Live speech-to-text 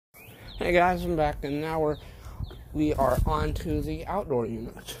Hey guys, I'm back, and now we are on to the outdoor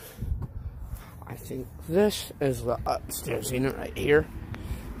unit. I think this is the upstairs unit right here,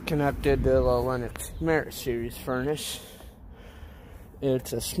 connected to the Linux Merit Series furnace.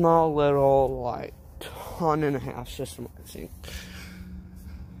 It's a small little, like, 1.5 system, I think.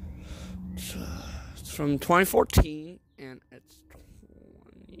 It's from 2014, and it's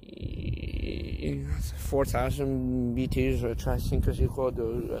 4,000 BTUs, which I think is equal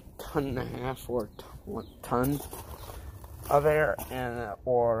to 1.5 or 1 ton of air, and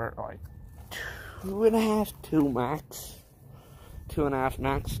or like 2.5, 2 max, 2.5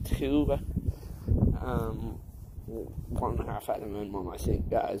 max, 2, 1.5 at the minimum, I think,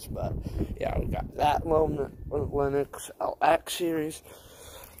 guys. But yeah, we got that Linux LX series.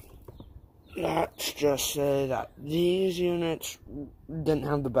 Let's just say that these units didn't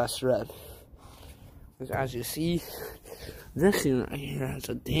have the best thread. Because as you see, this unit right here has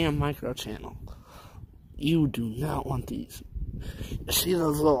a damn micro channel. You do not want these. See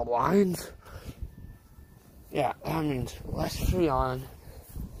those little lines? Yeah, that means less freon.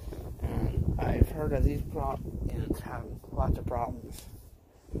 And I've heard of these units having lots of problems,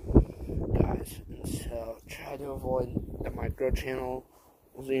 guys. And so try to avoid the micro channel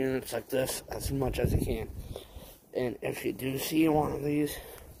units like this as much as you can. And if you do see one of these,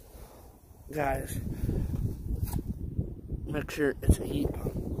 guys, make sure it's a heat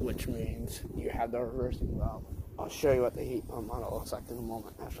pump, which means you have the reversing valve. I'll show you what the heat pump model looks like in a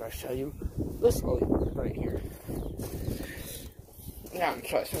moment after I show you this little right here. Yeah,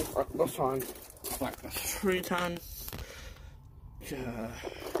 so I think this one, like a 3-ton,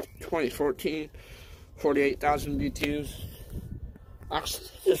 2014, 48,000 BTUs. Actually,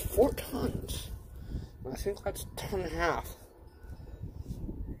 it's 4 tons. I think that's 1.5.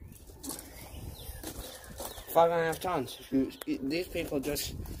 5.5 tons. These people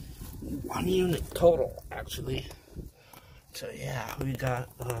just 1 unit total, actually. So yeah, we got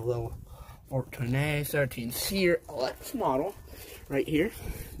a little 14A, 13C LX model right here.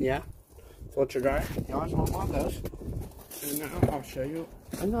 Yeah, filter dryer. You always want one of those. And now I'll show you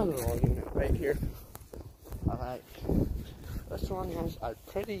another little unit right here. Alright. This one has a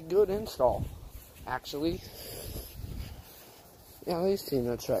pretty good install, actually. Yeah, these two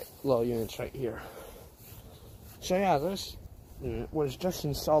units little units right here. So yeah, this unit was just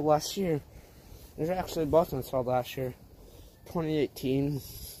installed last year. They were actually both installed last year. 2018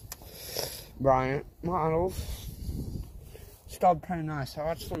 Bryant models. Installed pretty nice. I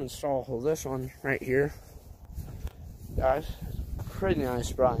watched them install this one right here. Guys, pretty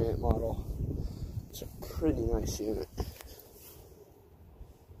nice Bryant model. It's a pretty nice unit.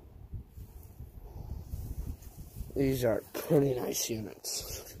 These are pretty nice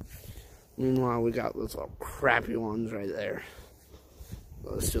units. Meanwhile, we got those little crappy ones right there.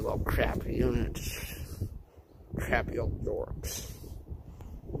 Those 2 little crappy units. Crappy old Yorks.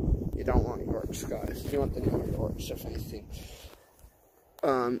 You don't want Yorks, guys. You want the newer Yorks, if anything.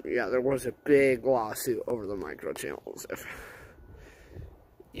 Yeah, there was a big lawsuit over the micro channels. If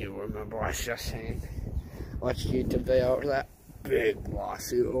you remember what I was just saying. Watched YouTube video over that big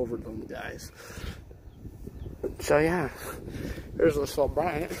lawsuit over them, guys. So yeah, here's this little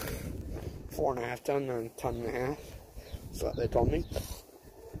Bryant, 4.5 ton and 1.5 tons. That's what they told me.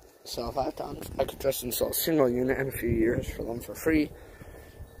 So 5 tons. I could just install a single unit in a few years for them for free.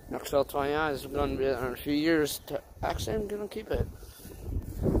 Next L20i is going to be there in a few years. Actually, I'm going to keep it.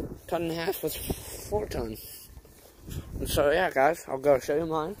 1.5 tons with 4 tons. And so yeah, guys, I'll go show you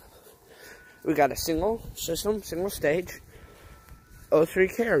mine. We got a single system, single stage. 03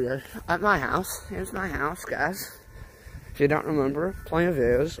 carrier at my house. Here's my house, guys. If you don't remember, plenty of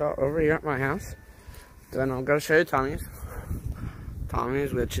videos over here at my house. Then I'll go show you Tommy's.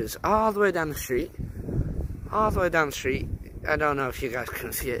 Tommy's, which is all the way down the street. All the way down the street. I don't know if you guys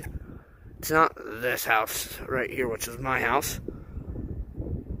can see it. It's not this house right here, which is my house.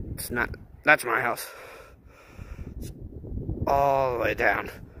 It's not. That's my house. It's all the way down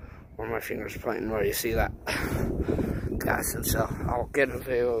where my finger's pointing, where you see that. Guys, and so I'll get a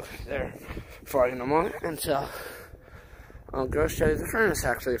video there for you in a moment, and so I'll go show you the furnace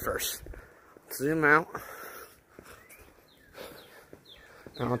actually first. Zoom out,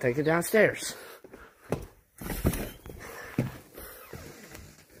 and I'll take it downstairs.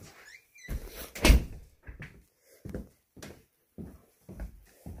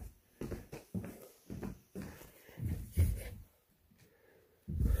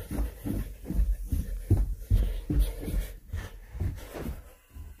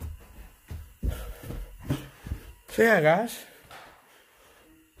 So yeah, guys,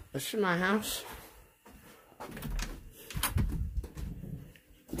 this is my house.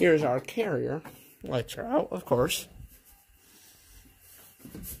 Here's our carrier. Lights are out, of course.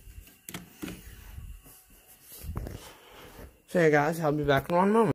 So yeah, guys, I'll be back in one moment.